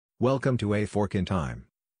Welcome to A Fork in Time,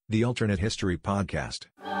 the alternate history podcast.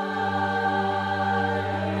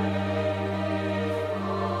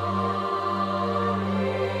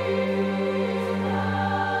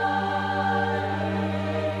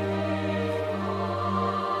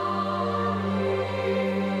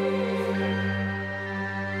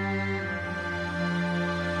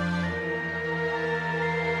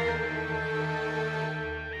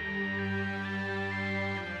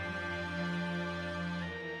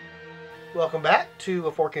 Welcome back to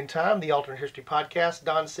A Fork in Time, the alternate history podcast.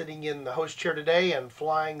 Don sitting in the host chair today and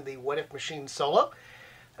flying the What If machine solo.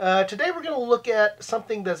 Today we're going to look at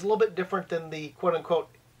something that's a little bit different than the quote-unquote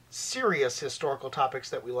serious historical topics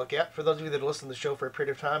that we look at. For those of you that listen to the show for a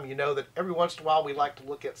period of time, you know that every once in a while we like to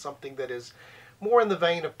look at something that is more in the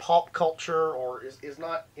vein of pop culture or is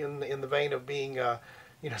not in the vein of being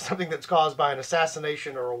something that's caused by an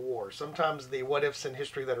assassination or a war. Sometimes the what-ifs in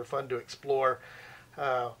history that are fun to explore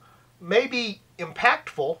may be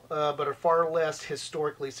impactful, but are far less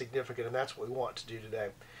historically significant, and that's what we want to do today.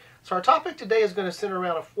 So our topic today is going to center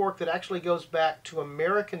around a fork that actually goes back to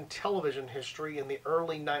American television history in the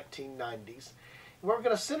early 1990s. And what we're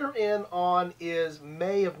going to center in on is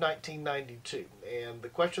May of 1992. And the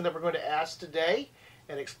question that we're going to ask today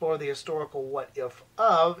and explore the historical what if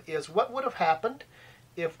of is what would have happened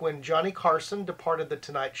if, when Johnny Carson departed The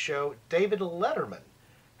Tonight Show, David Letterman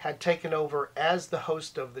had taken over as the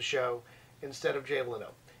host of the show instead of Jay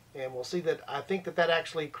Leno. And we'll see that I think that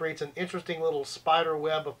actually creates an interesting little spider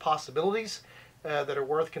web of possibilities that are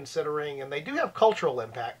worth considering. And they do have cultural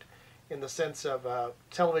impact in the sense of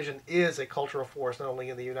television is a cultural force not only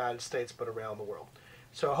in the United States but around the world.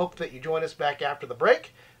 So I hope that you join us back after the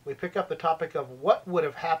break. We pick up the topic of what would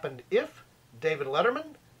have happened if David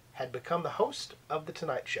Letterman had become the host of The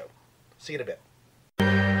Tonight Show. See you in a bit.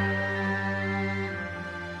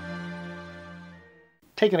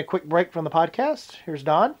 Taking a quick break from the podcast. Here's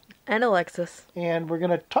Don. And Alexis. And we're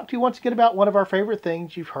going to talk to you once again about one of our favorite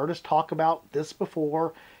things. You've heard us talk about this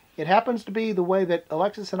before. It happens to be the way that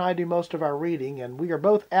Alexis and I do most of our reading, and we are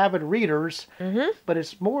both avid readers, but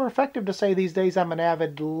it's more effective to say these days I'm an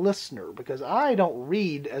avid listener, because I don't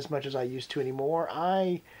read as much as I used to anymore.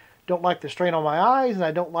 I don't like the strain on my eyes, and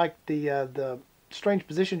I don't like the strange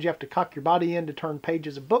positions you have to cock your body in to turn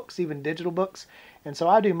pages of books, even digital books. And so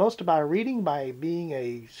I do most of my reading by being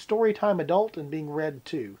a storytime adult and being read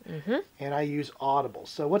to. And I use Audible.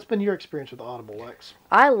 So what's been your experience with Audible, Lex?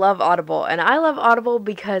 I love Audible, and I love Audible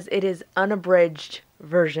because it is unabridged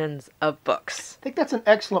versions of books. I think that's an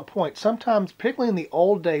excellent point. Sometimes, particularly in the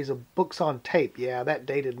old days of books on tape, yeah, that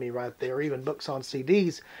dated me right there, even books on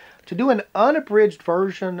CDs, to do an unabridged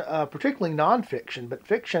version, particularly nonfiction, but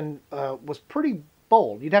fiction was pretty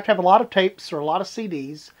bold. You'd have to have a lot of tapes or a lot of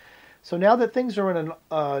CDs. So now that things are in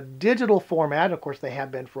a digital format, of course they have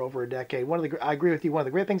been for over a decade, I agree with you, one of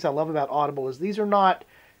the great things I love about Audible is these are not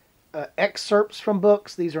excerpts from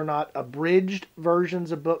books, these are not abridged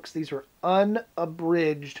versions of books, these are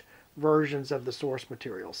unabridged versions of the source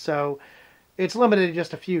material. So it's limited to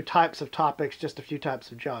just a few types of topics, just a few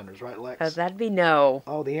types of genres, right, Lex? That'd be no.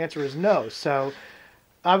 Oh, the answer is no. So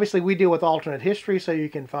obviously we deal with alternate history, so you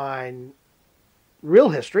can find real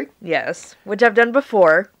history. Yes, which I've done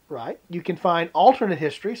before. Right. You can find alternate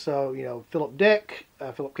history, so, Philip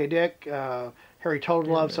K. Dick, Harry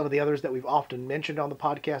Toadlove, some of the others that we've often mentioned on the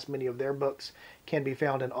podcast, many of their books can be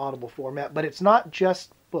found in Audible format. But it's not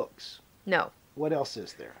just books. No. What else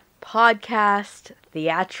is there? Podcast,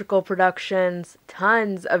 theatrical productions,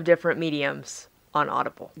 tons of different mediums on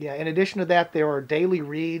Audible. Yeah, in addition to that, there are daily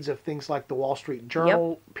reads of things like the Wall Street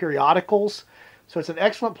Journal, periodicals. So it's an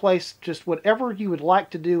excellent place, just whatever you would like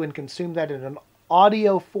to do and consume that in an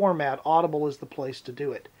audio format, Audible is the place to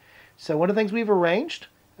do it. So one of the things we've arranged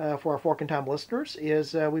for our Fork in Time listeners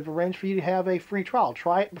is we've arranged for you to have a free trial.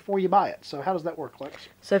 Try it before you buy it. So how does that work, Lex?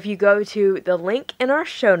 So if you go to the link in our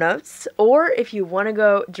show notes, or if you want to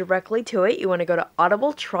go directly to it, you want to go to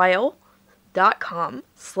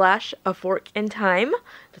audibletrial.com/aforkintime.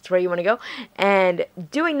 That's where you want to go. And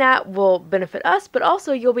doing that will benefit us, but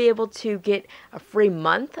also you'll be able to get a free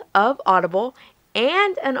month of Audible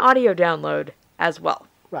and an audio download as well.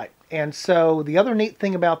 Right. And so the other neat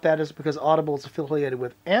thing about that is because Audible is affiliated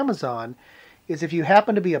with Amazon, is if you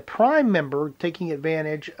happen to be a Prime member taking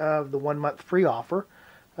advantage of the 1 month free offer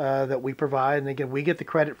that we provide, and again, we get the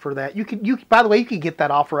credit for that. By the way, you can get that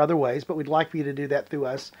offer other ways, but we'd like for you to do that through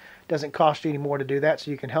us. It doesn't cost you any more to do that, so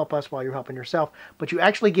you can help us while you're helping yourself. But you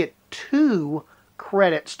actually get 2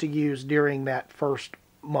 credits to use during that first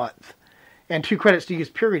month. And 2 credits to use,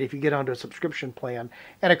 period, if you get onto a subscription plan.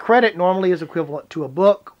 And a credit normally is equivalent to a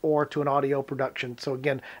book or to an audio production. So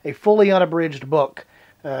again, a fully unabridged book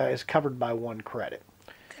is covered by 1 credit.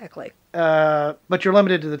 Exactly. But you're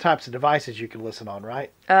limited to the types of devices you can listen on,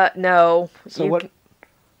 right? No. So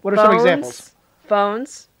what are some examples?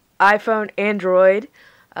 Phones, iPhone, Android,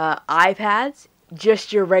 iPads,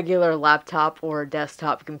 just your regular laptop or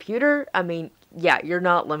desktop computer. I mean, yeah, you're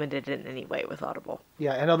not limited in any way with Audible.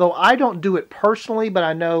 Yeah, and although I don't do it personally, but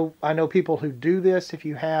I know people who do this. If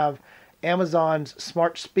you have Amazon's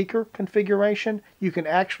smart speaker configuration, you can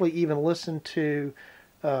actually even listen to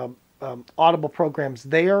Audible programs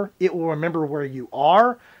there. It will remember where you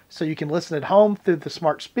are, so you can listen at home through the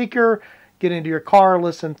smart speaker, get into your car,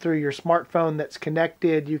 listen through your smartphone that's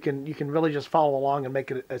connected. You can really just follow along and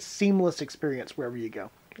make it a seamless experience wherever you go.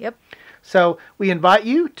 Yep. So we invite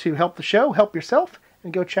you to help the show, help yourself,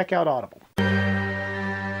 and go check out Audible.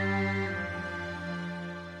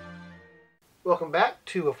 Welcome back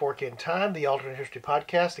to A Fork in Time, the Alternate History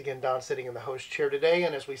Podcast. Again, Don sitting in the host chair today.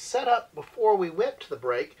 And as we set up before we went to the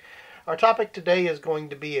break, our topic today is going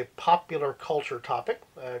to be a popular culture topic.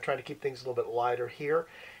 Trying to keep things a little bit lighter here.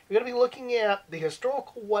 We're going to be looking at the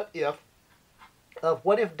historical what if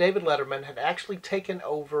David Letterman had actually taken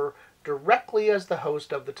over directly as the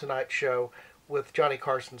host of The Tonight Show with Johnny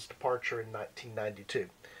Carson's departure in 1992.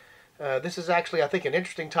 This is actually, I think, an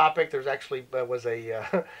interesting topic. There's actually was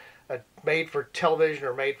a made-for-television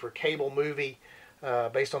or made-for-cable movie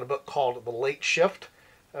based on a book called The Late Shift,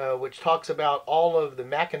 which talks about all of the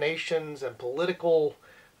machinations and political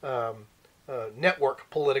network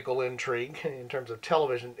political intrigue, in terms of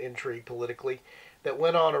television intrigue politically, that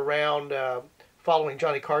went on around following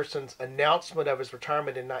Johnny Carson's announcement of his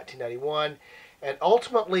retirement in 1991, and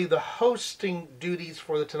ultimately the hosting duties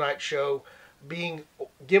for The Tonight Show being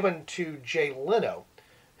given to Jay Leno,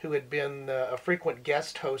 who had been a frequent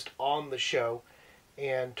guest host on the show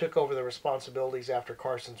and took over the responsibilities after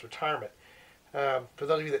Carson's retirement. For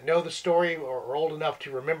those of you that know the story or are old enough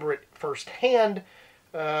to remember it firsthand,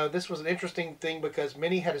 this was an interesting thing because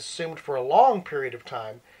many had assumed for a long period of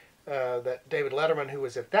time that David Letterman, who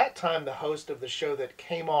was at that time the host of the show that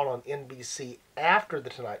came on NBC after The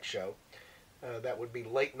Tonight Show, that would be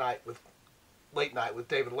Late Night with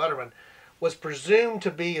David Letterman, was presumed to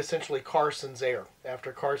be essentially Carson's heir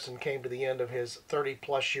after Carson came to the end of his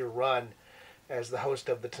 30-plus year run as the host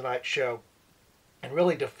of The Tonight Show and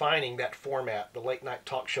really defining that format, the late night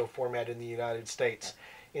talk show format in the United States,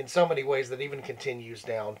 in so many ways that even continues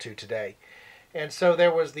down to today. And so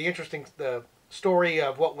there was the interesting story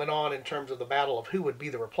of what went on in terms of the battle of who would be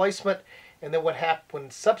the replacement, and then what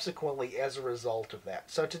happened subsequently as a result of that.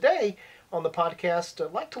 So today on the podcast,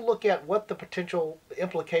 I'd like to look at what the potential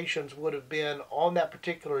implications would have been on that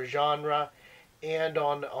particular genre and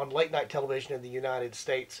on late night television in the United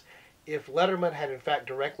States if Letterman had in fact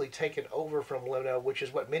directly taken over from Leno, which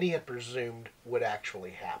is what many had presumed would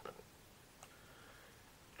actually happen.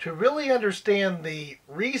 To really understand the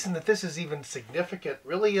reason that this is even significant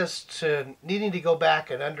really is to needing to go back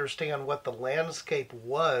and understand what the landscape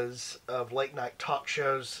was of late night talk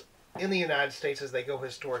shows in the United States as they go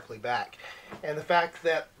historically back. And the fact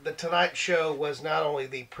that The Tonight Show was not only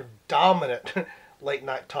the predominant late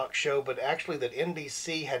night talk show, but actually that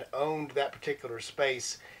NBC had owned that particular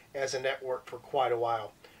space as a network for quite a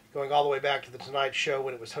while. Going all the way back to The Tonight Show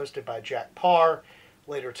when it was hosted by Jack Paar,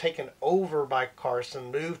 later taken over by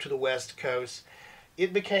Carson, moved to the West Coast.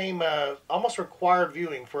 It became almost required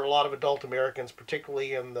viewing for a lot of adult Americans,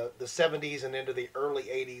 particularly in the 70s and into the early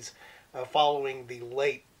 80s, following the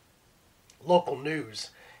late local news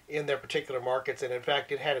in their particular markets. And in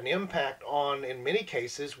fact, it had an impact on, in many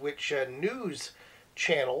cases, which news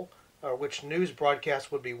channel or which news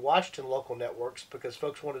broadcasts would be watched in local networks, because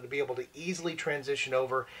folks wanted to be able to easily transition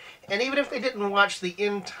over, and even if they didn't watch the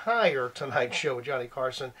entire Tonight Show with Johnny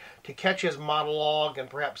Carson, to catch his monologue and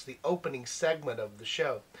perhaps the opening segment of the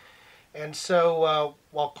show. And so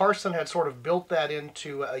while Carson had sort of built that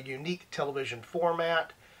into a unique television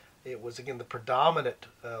format, it was again the predominant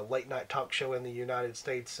late night talk show in the United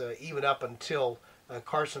States even up until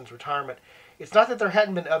Carson's retirement. It's not that there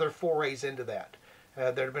hadn't been other forays into that.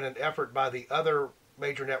 There had been an effort by the other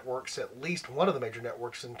major networks, at least one of the major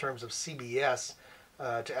networks in terms of CBS,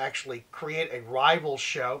 to actually create a rival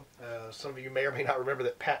show. Some of you may or may not remember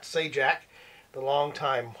that Pat Sajak, the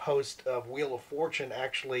longtime host of Wheel of Fortune,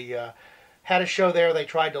 actually had a show there. They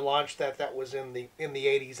tried to launch that. That was in the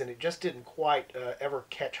 80s, and it just didn't quite ever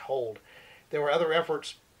catch hold. There were other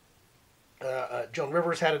efforts. Joan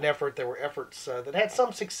Rivers had an effort. There were efforts that had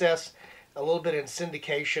some success, a little bit in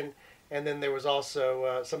syndication. And then there was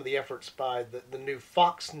also some of the efforts by the new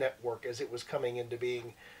Fox network as it was coming into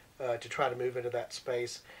being to try to move into that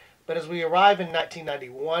space. But as we arrive in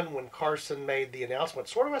 1991, when Carson made the announcement,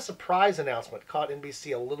 sort of a surprise announcement, caught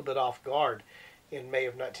NBC a little bit off guard in May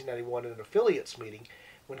of 1991 in an affiliates meeting.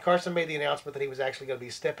 When Carson made the announcement that he was actually going to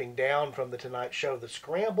be stepping down from The Tonight Show, the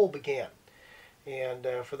scramble began. And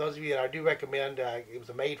for those of you that I do recommend, it was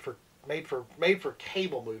a made for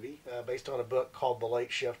cable movie based on a book called The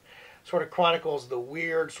Late Shift. Sort of chronicles the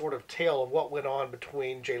weird sort of tale of what went on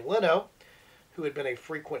between Jay Leno, who had been a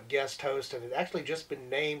frequent guest host and had actually just been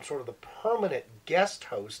named sort of the permanent guest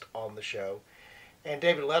host on the show, and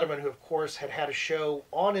David Letterman, who of course had had a show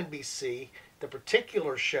on NBC, the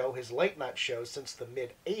particular show, his late night show, since the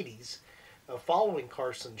mid-'80s, following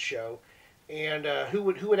Carson's show, and who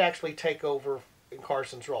would actually take over in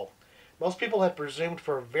Carson's role. Most people had presumed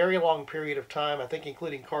for a very long period of time, I think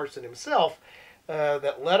including Carson himself,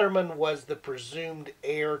 that Letterman was the presumed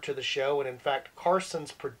heir to the show, and in fact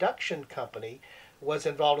Carson's production company was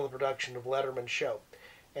involved in the production of Letterman's show.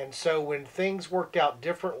 And so when things worked out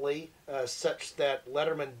differently, such that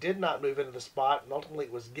Letterman did not move into the spot, and ultimately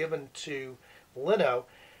it was given to Leno,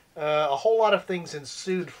 a whole lot of things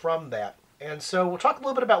ensued from that. And so we'll talk a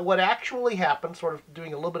little bit about what actually happened, sort of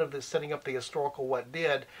doing a little bit of this setting up the historical what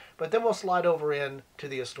did, but then we'll slide over into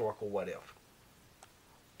the historical what if.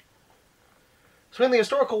 So in the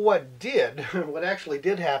historical what did, what actually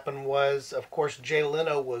did happen was, of course, Jay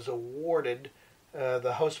Leno was awarded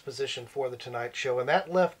the host position for The Tonight Show, and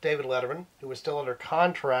that left David Letterman, who was still under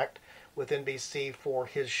contract with NBC for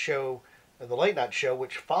his show, The Late Night Show,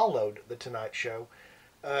 which followed The Tonight Show,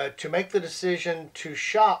 to make the decision to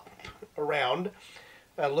shop around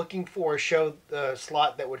looking for a show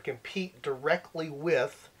slot that would compete directly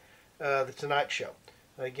with The Tonight Show.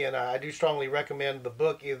 Again, I do strongly recommend the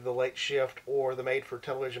book, either The Late Shift or the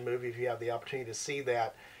made-for-television movie, if you have the opportunity to see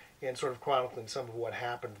that, and sort of chronicling some of what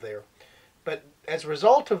happened there. But as a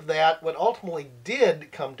result of that, what ultimately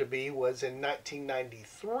did come to be was in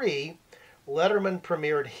 1993, Letterman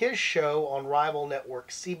premiered his show on rival network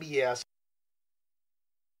CBS.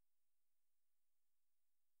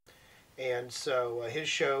 And so his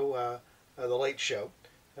show, The Late Show,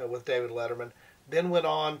 with David Letterman, then went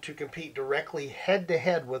on to compete directly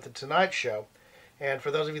head-to-head with The Tonight Show. And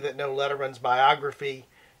for those of you that know Letterman's biography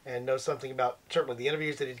and know something about certainly the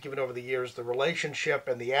interviews that he's given over the years, the relationship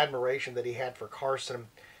and the admiration that he had for Carson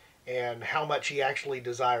and how much he actually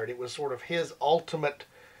desired. It was sort of his ultimate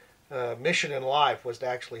mission in life was to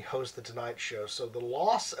actually host The Tonight Show. So the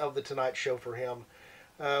loss of The Tonight Show for him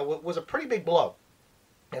was a pretty big blow.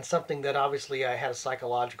 And something that obviously had a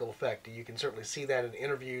psychological effect. You can certainly see that in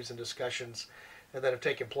interviews and discussions that have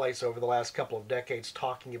taken place over the last couple of decades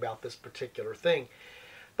talking about this particular thing.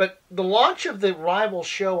 But the launch of the rival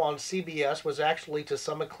show on CBS was actually to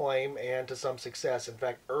some acclaim and to some success. In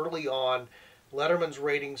fact, early on, Letterman's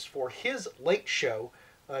ratings for his late show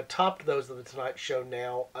topped those of The Tonight Show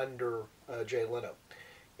now under Jay Leno.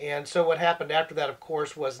 And so what happened after that, of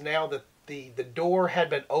course, was now that the door had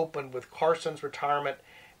been opened with Carson's retirement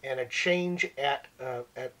and a change at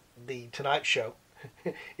the Tonight Show.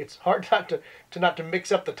 It's hard not to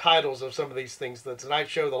mix up the titles of some of these things. The Tonight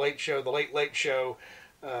Show, the Late Show, the Late Show,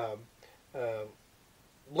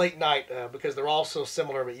 Late Night, because they're all so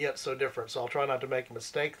similar but yet so different. So I'll try not to make a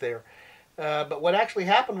mistake there. But what actually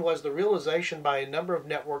happened was the realization by a number of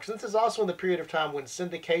networks, and this is also in the period of time when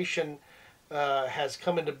syndication has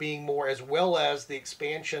come into being more, as well as the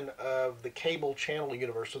expansion of the cable channel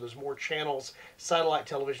universe. So there's more channels, satellite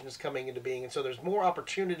television is coming into being, and so there's more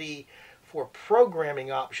opportunity for programming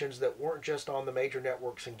options that weren't just on the major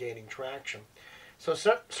networks and gaining traction. So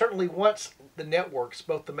certainly once the networks,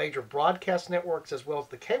 both the major broadcast networks as well as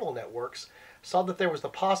the cable networks, saw that there was the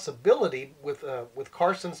possibility with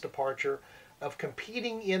Carson's departure of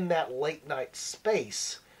competing in that late night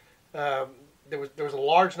space, there was a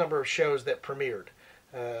large number of shows that premiered.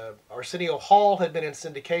 Arsenio Hall had been in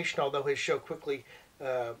syndication, although his show quickly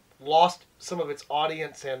lost some of its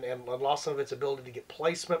audience and lost some of its ability to get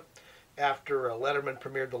placement after Letterman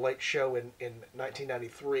premiered The Late Show in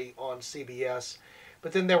 1993 on CBS.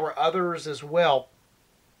 But then there were others as well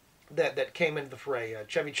that came into the fray.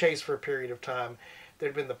 Chevy Chase for a period of time. There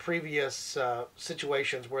had been the previous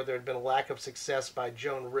situations where there had been a lack of success by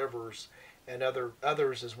Joan Rivers and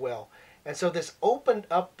others as well. And so this opened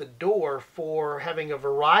up the door for having a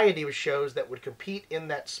variety of shows that would compete in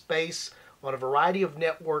that space on a variety of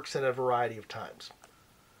networks and a variety of times.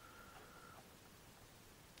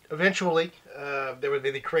 Eventually, there would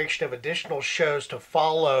be the creation of additional shows to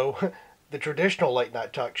follow the traditional late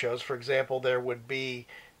night talk shows. For example, there would be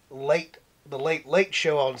the Late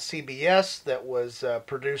Show on CBS that was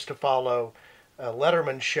produced to follow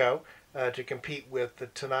Letterman's show to compete with the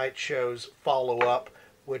Tonight Show's follow-up,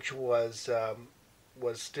 which was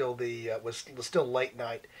still was still late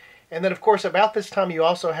night. And then, of course, about this time, you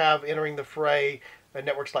also have entering the fray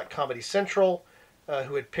networks like Comedy Central,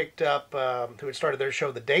 who had picked up, who had started their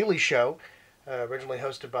show, The Daily Show, originally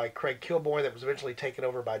hosted by Craig Kilborn, that was eventually taken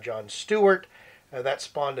over by Jon Stewart. That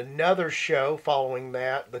spawned another show following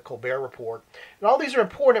that, The Colbert Report. And all these are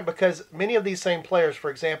important because many of these same players, for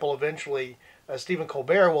example, eventually Stephen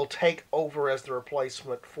Colbert will take over as the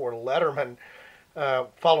replacement for Letterman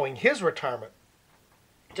following his retirement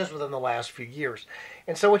just within the last few years.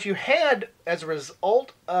 And so what you had as a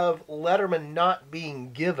result of Letterman not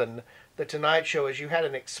being given The Tonight Show is you had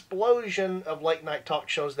an explosion of late night talk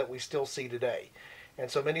shows that we still see today. And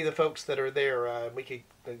so many of the folks that are there, we could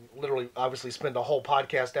literally obviously spend a whole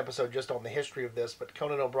podcast episode just on the history of this, but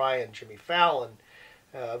Conan O'Brien, Jimmy Fallon,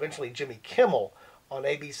 eventually Jimmy Kimmel on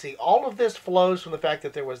ABC, all of this flows from the fact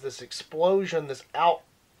that there was this explosion, this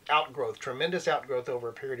outgrowth, tremendous outgrowth over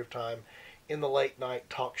a period of time in the late night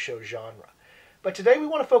talk show genre. But today we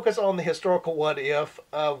want to focus on the historical what if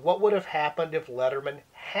of what would have happened if Letterman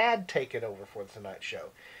had taken over for The Tonight Show.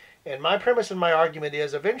 And my premise and my argument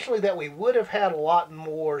is eventually that we would have had a lot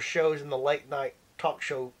more shows in the late night talk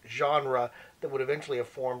show genre that would eventually have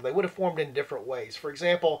formed. They would have formed in different ways. For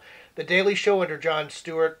example, The Daily Show under Jon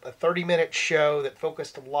Stewart, a 30-minute show that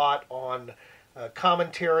focused a lot on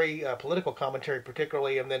commentary, political commentary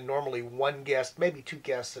particularly, and then normally one guest, maybe two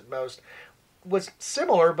guests at most, was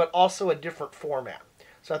similar but also a different format.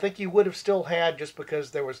 So I think you would have still had, just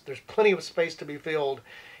because there's plenty of space to be filled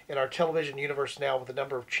in our television universe now with the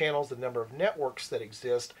number of channels, the number of networks that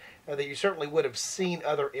exist, that you certainly would have seen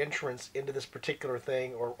other entrants into this particular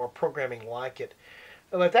thing or programming like it.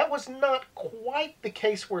 But that was not quite the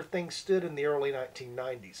case where things stood in the early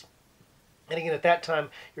 1990s. And again, at that time,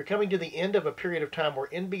 you're coming to the end of a period of time where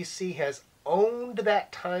NBC has owned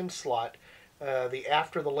that time slot, the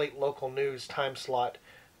after the late local news time slot,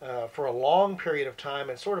 for a long period of time,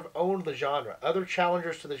 and sort of owned the genre. Other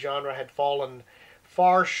challengers to the genre had fallen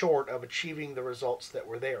far short of achieving the results that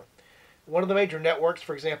were there. One of the major networks,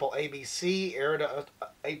 for example, ABC, aired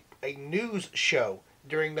a news show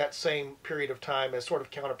during that same period of time as sort of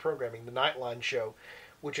counter-programming, the Nightline show,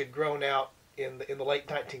 which had grown out in the late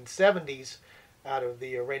 1970s out of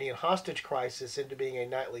the Iranian hostage crisis into being a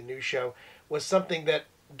nightly news show, was something that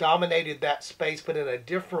dominated that space, but in a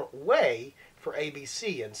different way for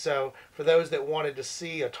ABC. And so for those that wanted to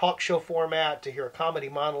see a talk show format, to hear a comedy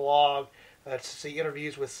monologue, to see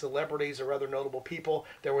interviews with celebrities or other notable people,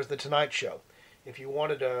 there was The Tonight Show. If you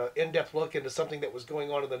wanted an in-depth look into something that was going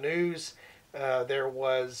on in the news, there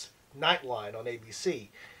was Nightline on ABC.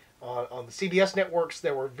 On the CBS networks,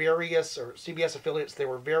 there were various, or CBS affiliates, there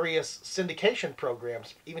were various syndication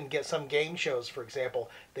programs, even get some game shows, for example,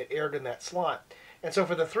 that aired in that slot. And so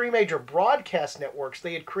for the three major broadcast networks,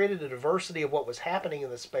 they had created a diversity of what was happening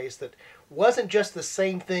in the space that wasn't just the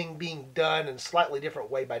same thing being done in a slightly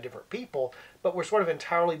different way by different people, but were sort of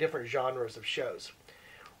entirely different genres of shows.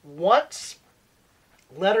 Once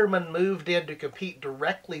Letterman moved in to compete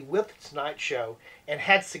directly with The Tonight Show and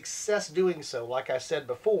had success doing so, like I said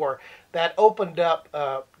before, that opened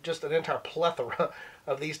up just an entire plethora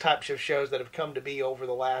of these types of shows that have come to be over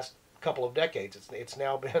the last couple of decades. It's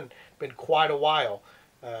now been quite a while.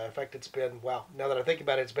 In fact, it's been, wow, now that I think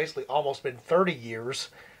about it, it's basically almost been 30 years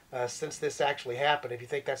since this actually happened, if you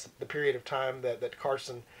think that's the period of time that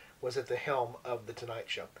Carson was at the helm of The Tonight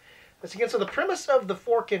Show. So the premise of The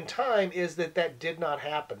Fork in Time is that did not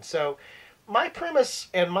happen. So my premise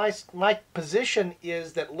and my position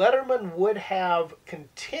is that Letterman would have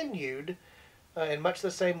continued in much the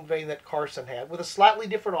same vein that Carson had, with a slightly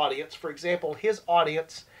different audience. For example, his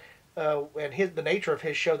audience and the nature of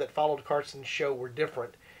his show that followed Carson's show were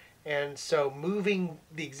different. And so moving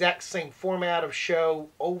the exact same format of show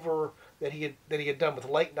over that he had done with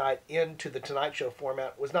late night into the Tonight Show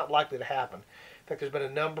format was not likely to happen. In fact, there's been a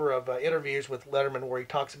number of interviews with Letterman where he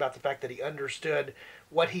talks about the fact that he understood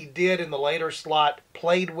what he did in the later slot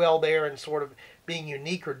played well there and sort of being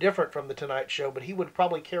unique or different from the Tonight Show, but he would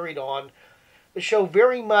probably carried on the show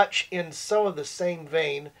very much in some of the same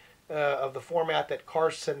vein of the format that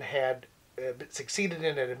Carson had succeeded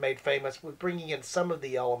in and had made famous, with bringing in some of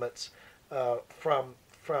the elements from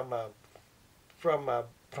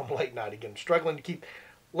late night. Again, struggling to keep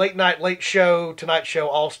late night, late show, Tonight Show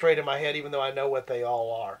all straight in my head, even though I know what they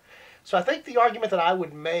all are. So I think the argument that I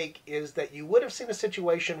would make is that you would have seen a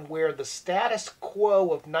situation where the status quo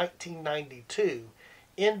of 1992,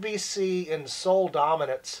 NBC in sole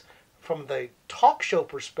dominance from the talk show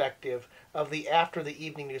perspective of the after the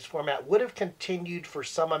evening news format, would have continued for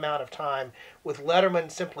some amount of time, with Letterman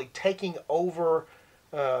simply taking over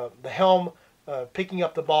the helm picking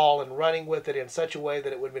up the ball and running with it in such a way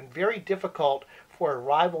that it would have been very difficult for a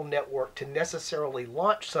rival network to necessarily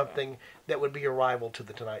launch something that would be a rival to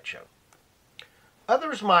The Tonight Show.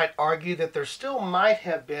 Others might argue that there still might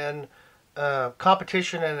have been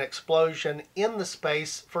competition and explosion in the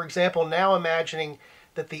space. For example, now imagining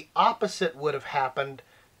that the opposite would have happened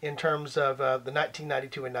in terms of the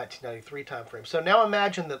 1992 and 1993 time frame. So now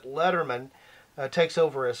imagine that Letterman takes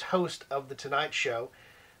over as host of The Tonight Show.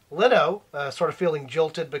 Leno, sort of feeling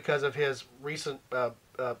jilted because of his recent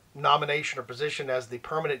nomination or position as the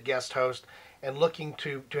permanent guest host and looking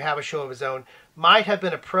to have a show of his own, might have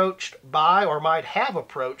been approached by, or might have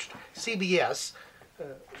approached, CBS,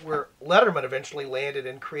 where Letterman eventually landed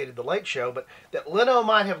and created The Late Show, but that Leno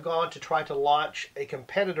might have gone to try to launch a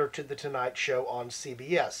competitor to The Tonight Show on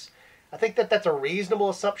CBS. I think that that's a reasonable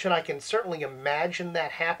assumption. I can certainly imagine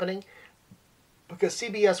that happening, because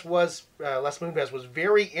CBS was, Les Moonves was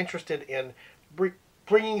very interested in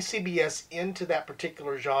bringing CBS into that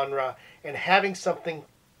particular genre and having something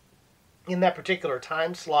in that particular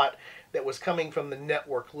time slot that was coming from the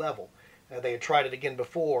network level. They had tried it again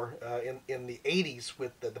before in the 80s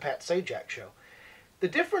with the Pat Sajak show. The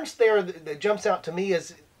difference there that jumps out to me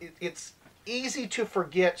is it's easy to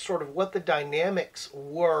forget sort of what the dynamics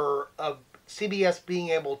were of CBS being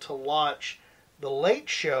able to launch The Late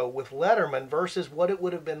Show with Letterman versus what it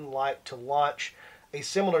would have been like to launch a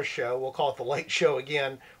similar show, we'll call it The Late Show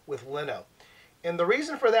again, with Leno. And the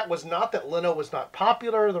reason for that was not that Leno was not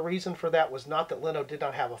popular. The reason for that was not that Leno did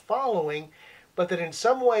not have a following, but that in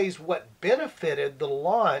some ways what benefited the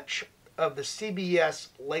launch of the CBS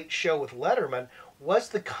Late Show with Letterman was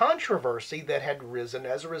the controversy that had risen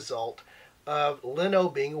as a result of Leno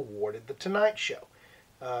being awarded The Tonight Show.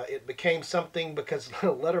 It became something because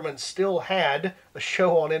Letterman still had a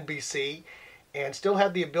show on NBC and still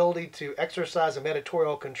had the ability to exercise some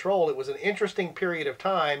editorial control. It was an interesting period of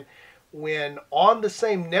time when on the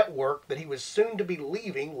same network that he was soon to be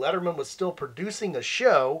leaving, Letterman was still producing a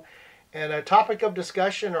show, and a topic of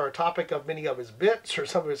discussion or a topic of many of his bits or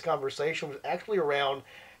some of his conversation was actually around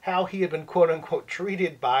how he had been quote-unquote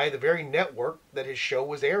treated by the very network that his show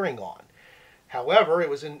was airing on. However, it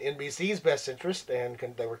was in NBC's best interest, and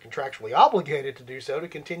they were contractually obligated to do so, to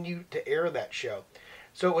continue to air that show.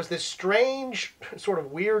 So it was this strange, sort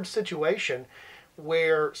of weird situation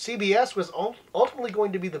where CBS was ultimately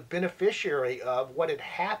going to be the beneficiary of what had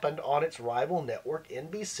happened on its rival network,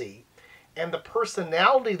 NBC, and the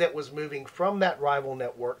personality that was moving from that rival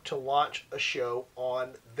network to launch a show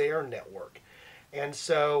on their network. And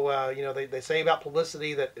so, they say about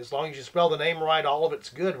publicity that as long as you spell the name right, all of it's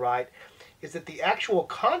good, right? Is that the actual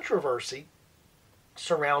controversy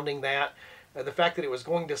surrounding that, the fact that it was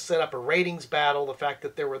going to set up a ratings battle, the fact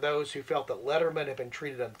that there were those who felt that Letterman had been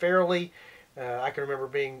treated unfairly. I can remember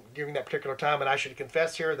being during that particular time, and I should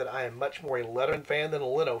confess here that I am much more a Letterman fan than a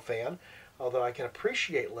Leno fan, although I can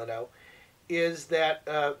appreciate Leno, is that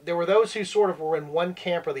there were those who sort of were in one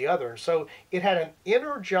camp or the other. And so it had an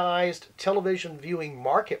energized television viewing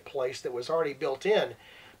marketplace that was already built in.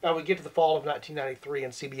 Now we get to the fall of 1993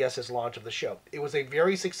 and CBS's launch of the show. It was a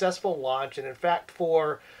very successful launch, and in fact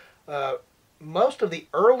for most of the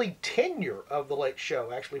early tenure of The Late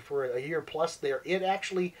Show, actually for a year plus there, it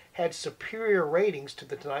actually had superior ratings to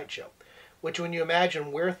The Tonight Show, which when you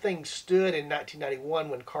imagine where things stood in 1991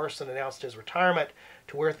 when Carson announced his retirement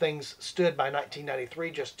to where things stood by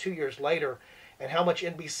 1993, just 2 years later, and how much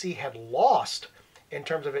NBC had lost in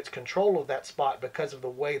terms of its control of that spot because of the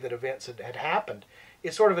way that events had happened,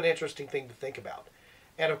 is sort of an interesting thing to think about.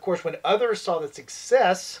 And of course, when others saw the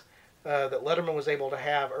success that Letterman was able to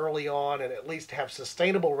have early on and at least have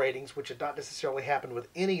sustainable ratings, which had not necessarily happened with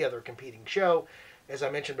any other competing show. As I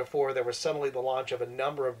mentioned before, there was suddenly the launch of a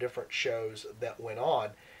number of different shows that went on,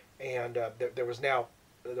 and there was now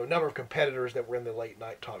a number of competitors that were in the late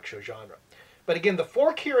night talk show genre. But again, the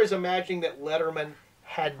fork here is imagining that Letterman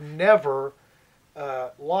had never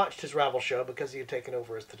launched his rival show because he had taken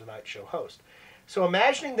over as the Tonight Show host. So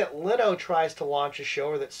imagining that Leno tries to launch a show,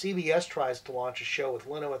 or that CBS tries to launch a show with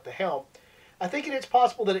Leno at the helm, I think it's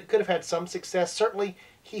possible that it could have had some success. Certainly,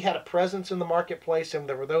 he had a presence in the marketplace, and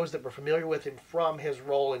there were those that were familiar with him from his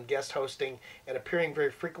role in guest hosting and appearing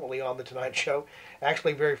very frequently on The Tonight Show,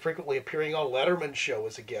 actually very frequently appearing on Letterman's show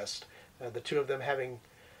as a guest, the two of them having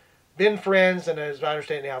been friends, and as I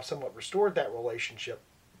understand now, have somewhat restored that relationship.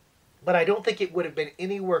 But I don't think it would have been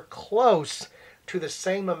anywhere close to the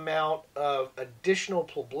same amount of additional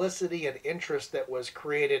publicity and interest that was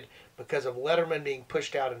created because of Letterman being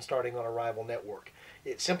pushed out and starting on a rival network.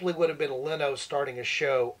 It simply would have been Leno starting a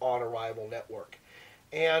show on a rival network.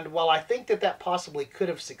 And while I think that possibly could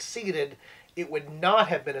have succeeded, it would not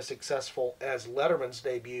have been as successful as Letterman's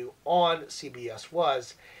debut on CBS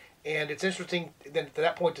was. And it's interesting then at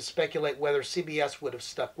that point to speculate whether CBS would have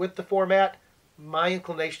stuck with the format. My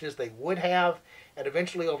inclination is they would have, and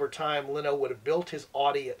eventually over time Leno would have built his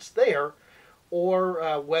audience there,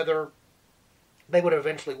 or whether they would have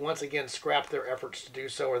eventually once again scrapped their efforts to do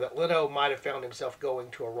so, or that Leno might have found himself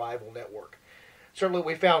going to a rival network. Certainly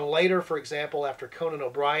we found later, for example, after Conan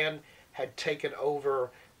O'Brien had taken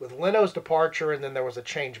over with Leno's departure, and then there was a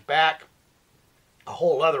change back, a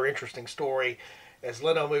whole other interesting story as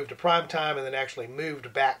Leno moved to primetime and then actually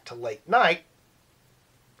moved back to late night,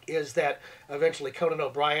 is that eventually Conan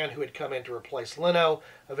O'Brien, who had come in to replace Leno,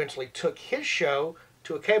 eventually took his show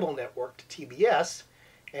to a cable network, to TBS,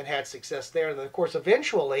 and had success there. And then, of course,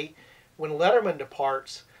 eventually, when Letterman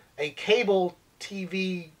departs, a cable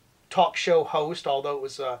TV talk show host, although it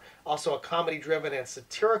was also a comedy-driven and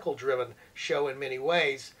satirical-driven show in many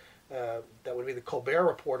ways, that would be the Colbert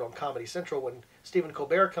Report on Comedy Central. When Stephen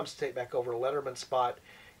Colbert comes to take back over Letterman's spot,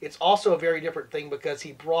 it's also a very different thing because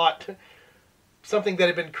he brought something that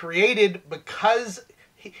had been created because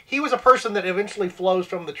he was a person that eventually flows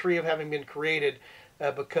from the tree of having been created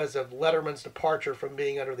because of Letterman's departure from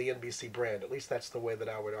being under the NBC brand. At least that's the way that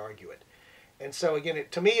I would argue it. And so again,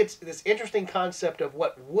 to me, it's this interesting concept of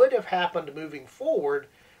what would have happened moving forward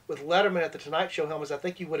with Letterman at the Tonight Show helm. Is I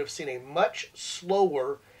think you would have seen a much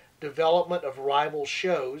slower development of rival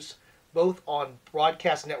shows, both on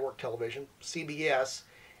broadcast network television, CBS,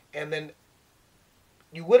 and then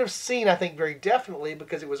you would have seen, I think very definitely,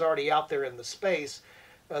 because it was already out there in the space,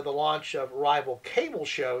 the launch of rival cable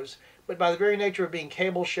shows. But by the very nature of being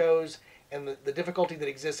cable shows and the difficulty that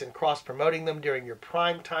exists in cross-promoting them during your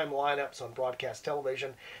prime-time lineups on broadcast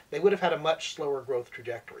television, they would have had a much slower growth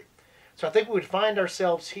trajectory. So I think we would find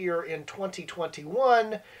ourselves here in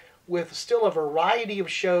 2021 with still a variety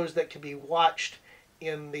of shows that can be watched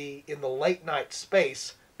in the late night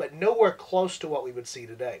space, but nowhere close to what we would see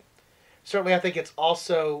today. Certainly, I think it's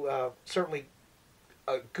also certainly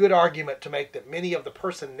a good argument to make that many of the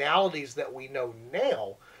personalities that we know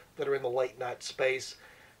now that are in the late night space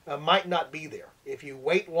might not be there. If you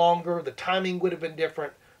wait longer, the timing would have been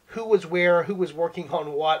different. Who was where, who was working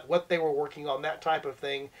on what they were working on, that type of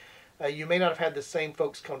thing. You may not have had the same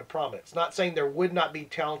folks come to prominence. Not saying there would not be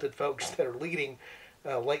talented folks that are leading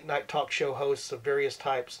late night talk show hosts of various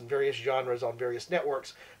types and various genres on various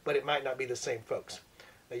networks, but it might not be the same folks.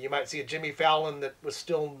 You might see a Jimmy Fallon that was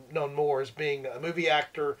still known more as being a movie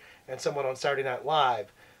actor and someone on Saturday Night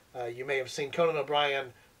Live. You may have seen Conan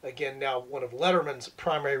O'Brien, again now one of Letterman's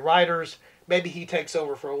primary writers. Maybe he takes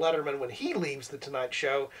over for Letterman when he leaves The Tonight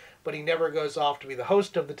Show, but he never goes off to be the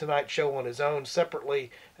host of The Tonight Show on his own, separately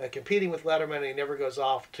competing with Letterman, and he never goes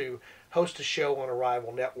off to host a show on a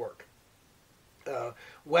rival network.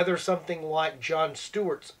 Whether something like Jon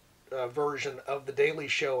Stewart's version of The Daily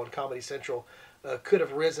Show on Comedy Central could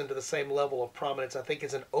have risen to the same level of prominence, I think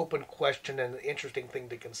is an open question and an interesting thing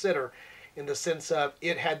to consider, in the sense of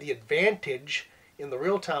it had the advantage in the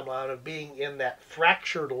real timeline of being in that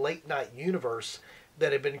fractured late night universe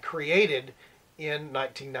that had been created in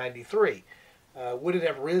 1993. Would it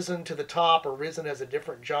have risen to the top or risen as a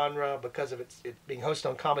different genre because of it being hosted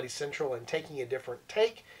on Comedy Central and taking a different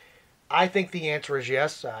take? I think the answer is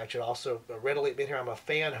yes. I should also readily admit here I'm a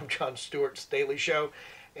fan of Jon Stewart's Daily Show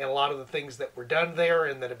and a lot of the things that were done there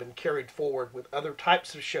and that have been carried forward with other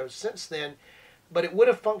types of shows since then, but it would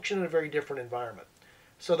have functioned in a very different environment.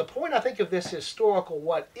 So the point, I think, of this historical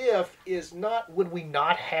what if is not would we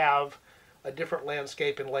not have a different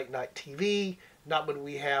landscape in late night TV, not would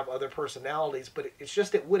we have other personalities, but it's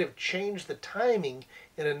just it would have changed the timing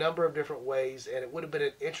in a number of different ways, and it would have been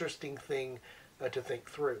an interesting thing to think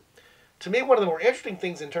through. To me, one of the more interesting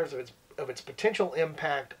things in terms of its potential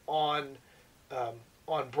impact on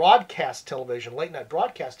broadcast television, late night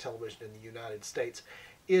broadcast television in the United States,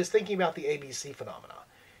 is thinking about the ABC phenomena.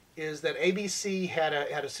 Is that ABC had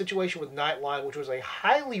a situation with Nightline, which was a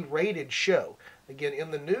highly rated show, again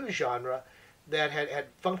in the news genre, that had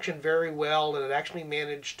functioned very well and had actually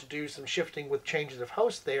managed to do some shifting with changes of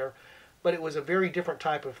host there, but it was a very different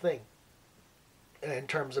type of thing in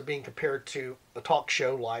terms of being compared to a talk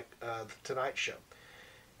show like The Tonight Show.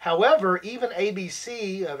 However, even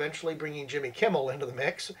ABC, eventually bringing Jimmy Kimmel into the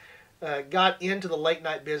mix, got into the late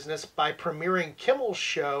night business by premiering Kimmel's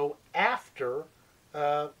show after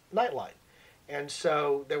Nightline. And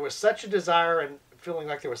so there was such a desire and feeling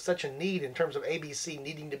like there was such a need in terms of ABC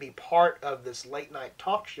needing to be part of this late night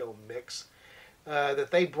talk show mix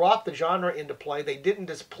that they brought the genre into play. They didn't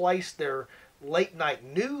displace their late night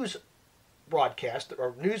news broadcast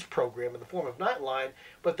or news program in the form of Nightline,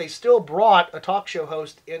 but they still brought a talk show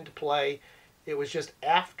host into play It was just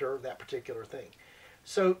after that particular thing.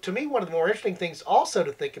 So to me, one of the more interesting things also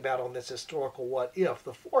to think about on this historical what if,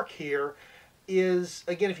 the fork here is,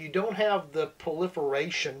 again, if you don't have the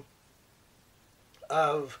proliferation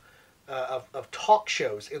of talk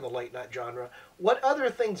shows in the late night genre, what other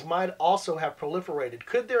things might also have proliferated?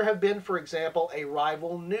 Could there have been, for example, a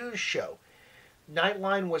rival news show?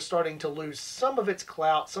 Nightline was starting to lose some of its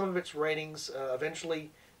clout, some of its ratings,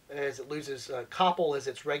 eventually as it loses Koppel as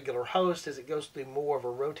its regular host, as it goes through more of a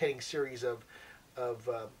rotating series of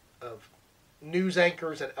news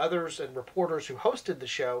anchors and others and reporters who hosted the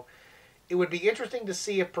show. It would be interesting to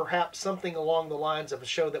see if perhaps something along the lines of a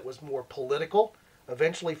show that was more political.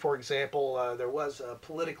 Eventually, for example, there was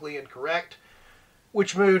Politically Incorrect,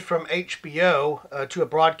 which moved from HBO to a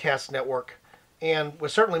broadcast network and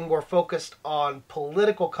was certainly more focused on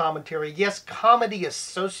political commentary. Yes, comedy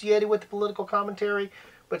associated with the political commentary,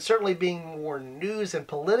 but certainly being more news and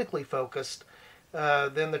politically focused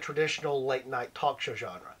than the traditional late night talk show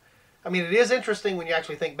genre. I mean, it is interesting when you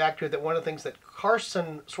actually think back to it that one of the things that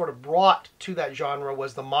Carson sort of brought to that genre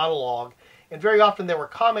was the monologue. And very often there were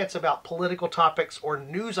comments about political topics or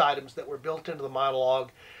news items that were built into the monologue,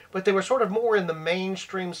 but they were sort of more in the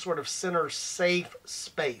mainstream sort of center safe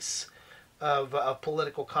space of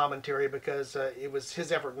political commentary, because it was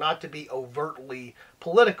his effort not to be overtly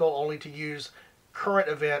political, only to use current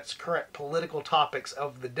events, current political topics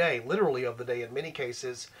of the day, literally of the day in many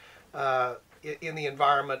cases, in the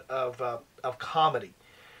environment of comedy.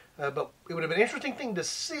 But it would have been an interesting thing to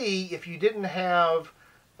see if you didn't have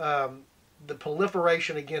the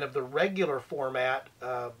proliferation again of the regular format,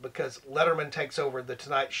 because Letterman takes over the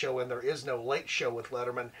Tonight Show and there is no Late Show with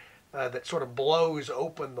Letterman, that sort of blows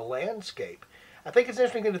open the landscape. I think it's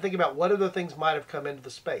interesting to think about what other things might have come into the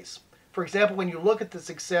space. For example, when you look at the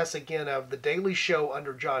success again of The Daily Show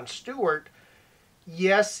under Jon Stewart,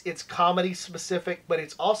 yes, it's comedy specific, but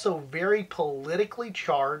it's also very politically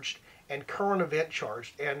charged and current event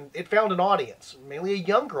charged, and it found an audience, mainly a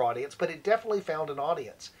younger audience, but it definitely found an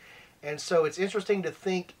audience. And so it's interesting to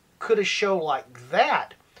think, could a show like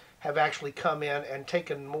that have actually come in and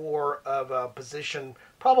taken more of a position,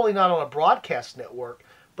 probably not on a broadcast network,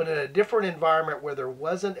 but in a different environment where there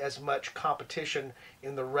wasn't as much competition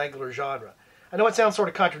in the regular genre. I know it sounds sort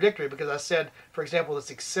of contradictory because I said, for example, the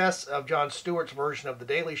success of Jon Stewart's version of The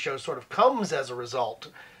Daily Show sort of comes as a result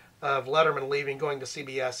of Letterman leaving, going to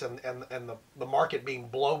CBS, and the market being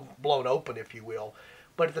blown open, if you will.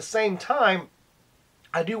 But at the same time,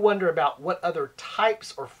 I do wonder about what other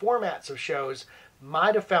types or formats of shows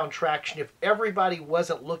might have found traction if everybody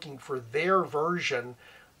wasn't looking for their version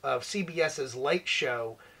of CBS's Late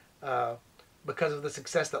Show, because of the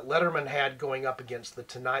success that Letterman had going up against The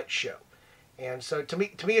Tonight Show. And so to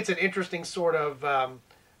me, it's an interesting sort of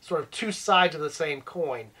two sides of the same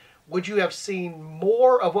coin. Would you have seen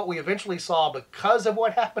more of what we eventually saw because of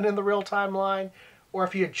what happened in the real timeline? Or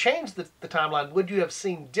if you had changed the timeline, would you have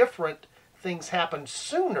seen different things happen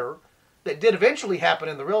sooner that did eventually happen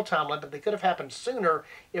in the real timeline, but they could have happened sooner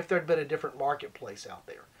if there had been a different marketplace out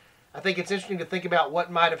there? I think it's interesting to think about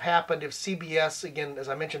what might have happened if CBS, again, as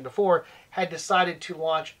I mentioned before, had decided to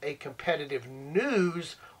launch a competitive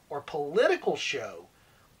news or political show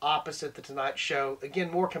opposite The Tonight Show, again,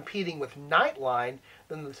 more competing with Nightline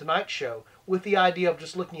than The Tonight Show, with the idea of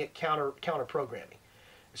just looking at counter programming.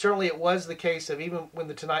 Certainly it was the case of, even when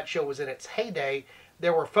The Tonight Show was in its heyday,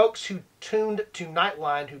 there were folks who tuned to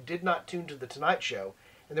Nightline who did not tune to The Tonight Show,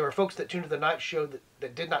 and there were folks that tuned to The Night Show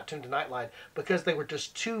that did not tune to Nightline, because they were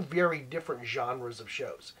just two very different genres of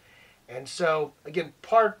shows. And so, again,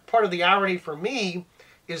 part of the irony for me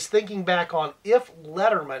is thinking back on if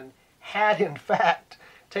Letterman had, in fact,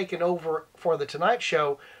 taken over for The Tonight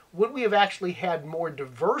Show, would we have actually had more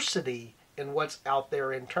diversity in what's out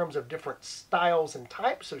there in terms of different styles and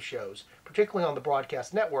types of shows, particularly on the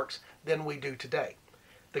broadcast networks, than we do today?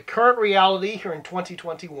 The current reality here in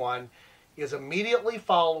 2021 is immediately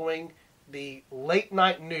following the late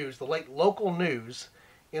night news, the late local news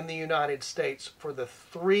in the United States for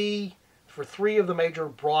three of the major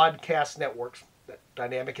broadcast networks. That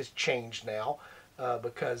dynamic has changed now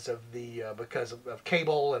because of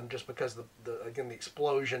cable, and just because the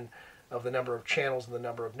explosion of the number of channels and the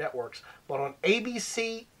number of networks. But on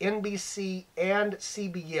ABC, NBC, and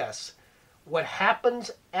CBS, what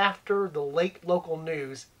happens after the late local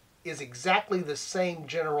news is exactly the same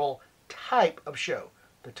general type of show.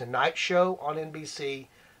 The Tonight Show on NBC,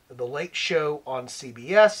 the Late Show on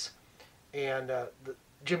CBS, and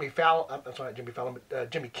Jimmy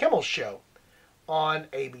Kimmel's show on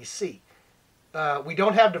ABC. We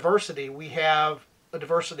don't have diversity. We have a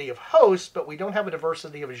diversity of hosts, but we don't have a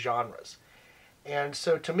diversity of genres. And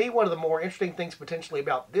so to me, one of the more interesting things potentially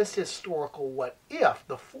about this historical what if,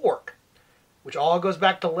 the fork, which all goes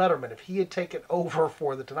back to Letterman, if he had taken over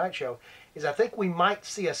for The Tonight Show, is I think we might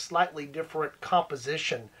see a slightly different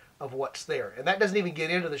composition of what's there. And that doesn't even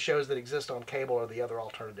get into the shows that exist on cable or the other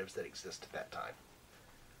alternatives that exist at that time.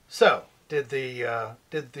 So, did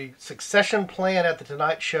the succession plan at The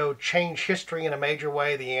Tonight Show change history in a major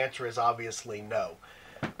way? The answer is obviously no.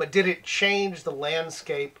 But did it change the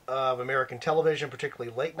landscape of American television,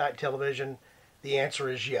 particularly late night television? The answer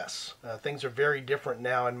is yes. Things are very different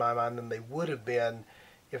now in my mind than they would have been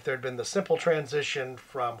if there had been the simple transition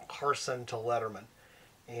from Carson to Letterman.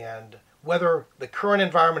 And whether the current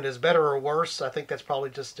environment is better or worse, I think that's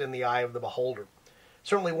probably just in the eye of the beholder.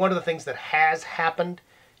 Certainly one of the things that has happened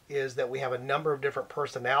is that we have a number of different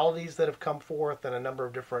personalities that have come forth and a number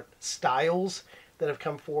of different styles that have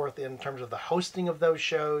come forth in terms of the hosting of those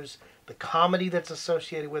shows, the comedy that's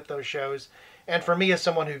associated with those shows. And for me, as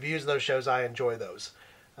someone who views those shows, I enjoy those.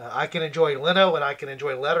 I can enjoy Leno and I can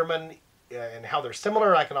enjoy Letterman and how they're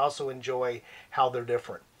similar. I can also enjoy how they're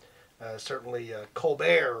different. Certainly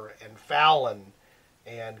Colbert and Fallon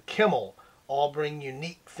and Kimmel all bring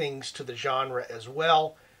unique things to the genre as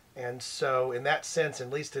well. And so in that sense,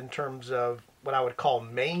 at least in terms of what I would call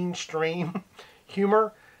mainstream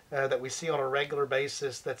humor that we see on a regular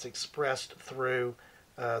basis that's expressed through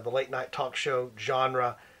the late night talk show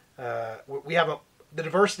genre, we have the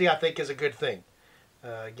diversity, I think, is a good thing.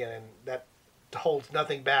 Again, and that holds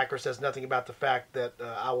nothing back or says nothing about the fact that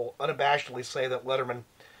I will unabashedly say that Letterman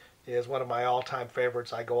is one of my all-time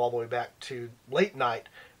favorites. I go all the way back to late night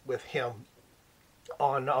with him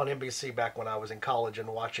on NBC back when I was in college and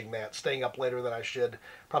watching that, staying up later than I should,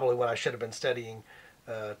 probably when I should have been studying,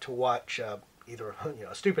 to watch either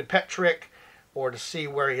a stupid pet trick or to see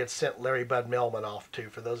where he had sent Larry Bud Melman off to,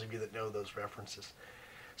 for those of you that know those references.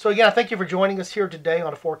 So again, I thank you for joining us here today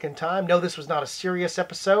on A Fork in Time. No, this was not a serious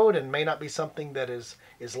episode and may not be something that is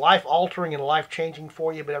life-altering and life-changing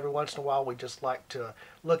for you, but every once in a while we just like to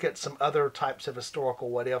look at some other types of historical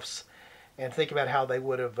what-ifs and think about how they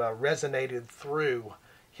would have resonated through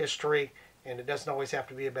history. And it doesn't always have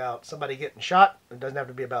to be about somebody getting shot. It doesn't have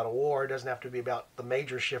to be about a war. It doesn't have to be about the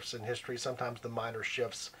major shifts in history. Sometimes the minor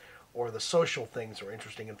shifts or the social things are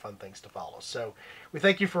interesting and fun things to follow. So we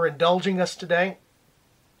thank you for indulging us today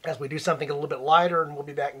as we do something a little bit lighter, and we'll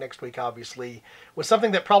be back next week, obviously, with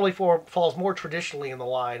something that probably falls more traditionally in the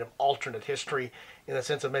line of alternate history, in the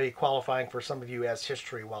sense of maybe qualifying for some of you as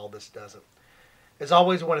history while this doesn't. As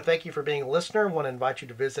always, I want to thank you for being a listener. I want to invite you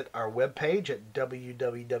to visit our webpage at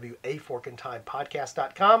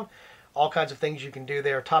www.aforkintimepodcast.com. All kinds of things you can do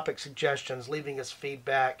there, topic suggestions, leaving us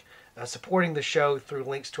feedback, supporting the show through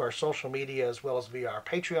links to our social media as well as via our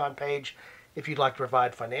Patreon page if you'd like to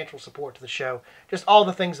provide financial support to the show. Just all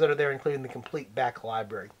the things that are there, including the complete back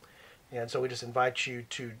library. And so we just invite you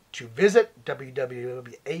to visit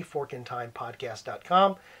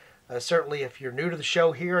www.aforkintimepodcast.com. Certainly, if you're new to the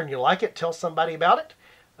show here and you like it, tell somebody about it.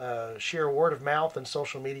 Share word of mouth, and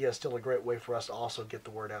social media is still a great way for us to also get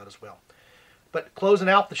the word out as well. But closing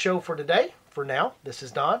out the show for today, for now, this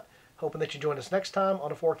is Don, hoping that you join us next time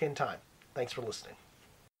on A Fork in Time. Thanks for listening.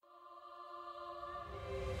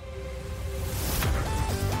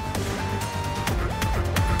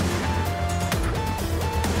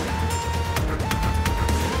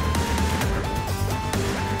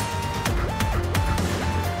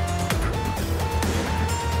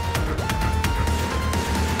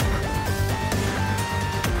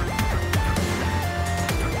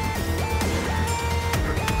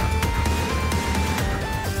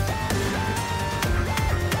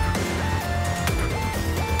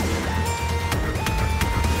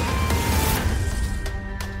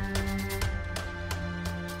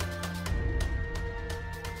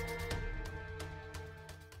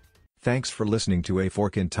 Thanks for listening to A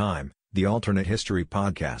Fork in Time, the alternate history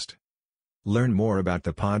podcast. Learn more about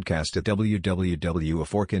the podcast at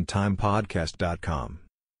www.aforkintimepodcast.com.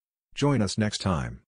 Join us next time.